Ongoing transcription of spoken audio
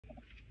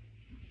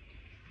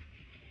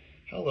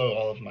Hello,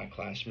 all of my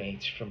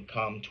classmates from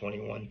Com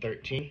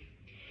 2113.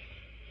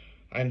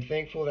 I'm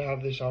thankful to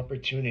have this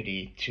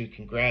opportunity to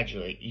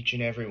congratulate each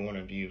and every one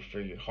of you for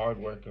your hard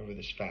work over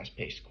this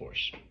fast-paced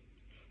course.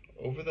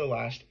 Over the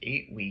last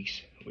 8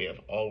 weeks, we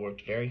have all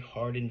worked very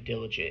hard and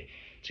diligent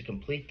to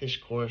complete this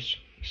course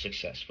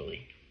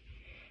successfully.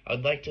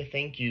 I'd like to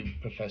thank you,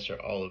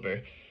 Professor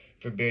Oliver,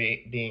 for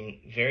being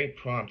very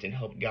prompt in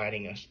help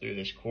guiding us through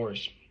this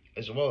course,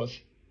 as well as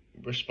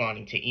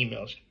responding to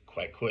emails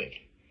quite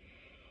quick.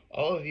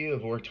 All of you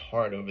have worked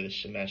hard over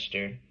this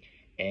semester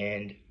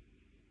and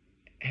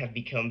have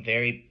become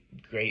very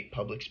great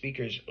public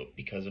speakers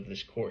because of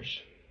this course.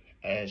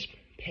 As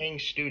paying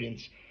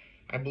students,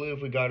 I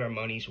believe we got our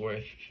money's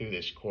worth through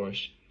this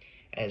course,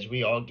 as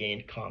we all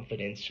gained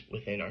confidence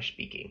within our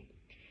speaking.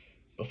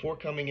 Before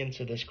coming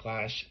into this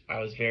class, I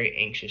was very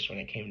anxious when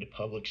it came to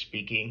public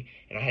speaking,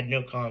 and I had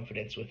no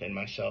confidence within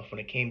myself when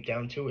it came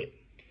down to it.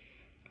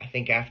 I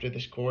think after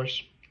this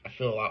course, I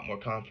feel a lot more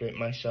confident in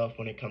myself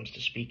when it comes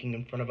to speaking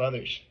in front of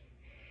others.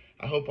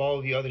 I hope all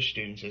of you other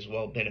students as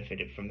well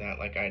benefited from that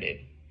like I did.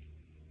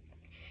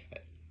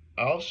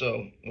 I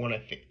also want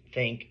to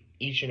thank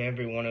each and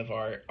every one of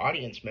our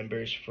audience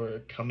members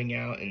for coming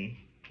out and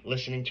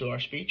listening to our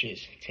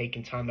speeches,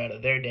 taking time out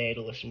of their day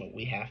to listen to what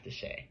we have to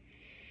say.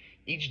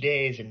 Each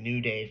day is a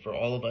new day for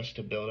all of us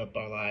to build up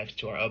our lives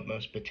to our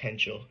utmost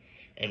potential.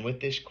 And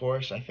with this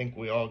course, I think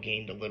we all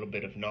gained a little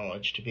bit of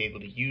knowledge to be able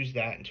to use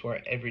that into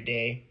our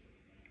everyday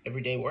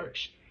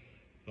works.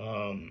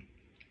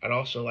 I'd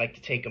also like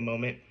to take a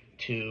moment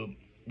to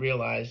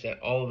realize that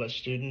all of us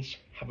students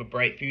have a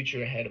bright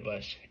future ahead of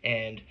us,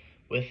 and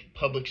with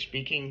public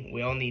speaking,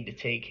 we all need to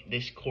take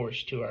this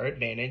course to our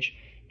advantage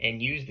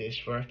and use this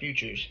for our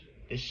futures.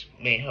 This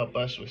may help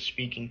us with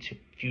speaking to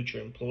future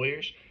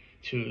employers,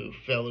 to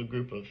fellow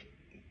group of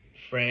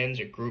friends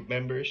or group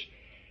members,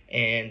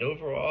 and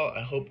overall,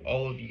 I hope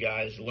all of you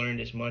guys learned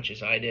as much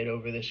as I did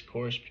over this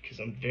course, because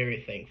I'm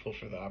very thankful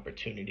for the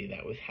opportunity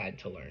that we've had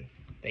to learn.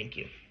 Thank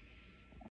you.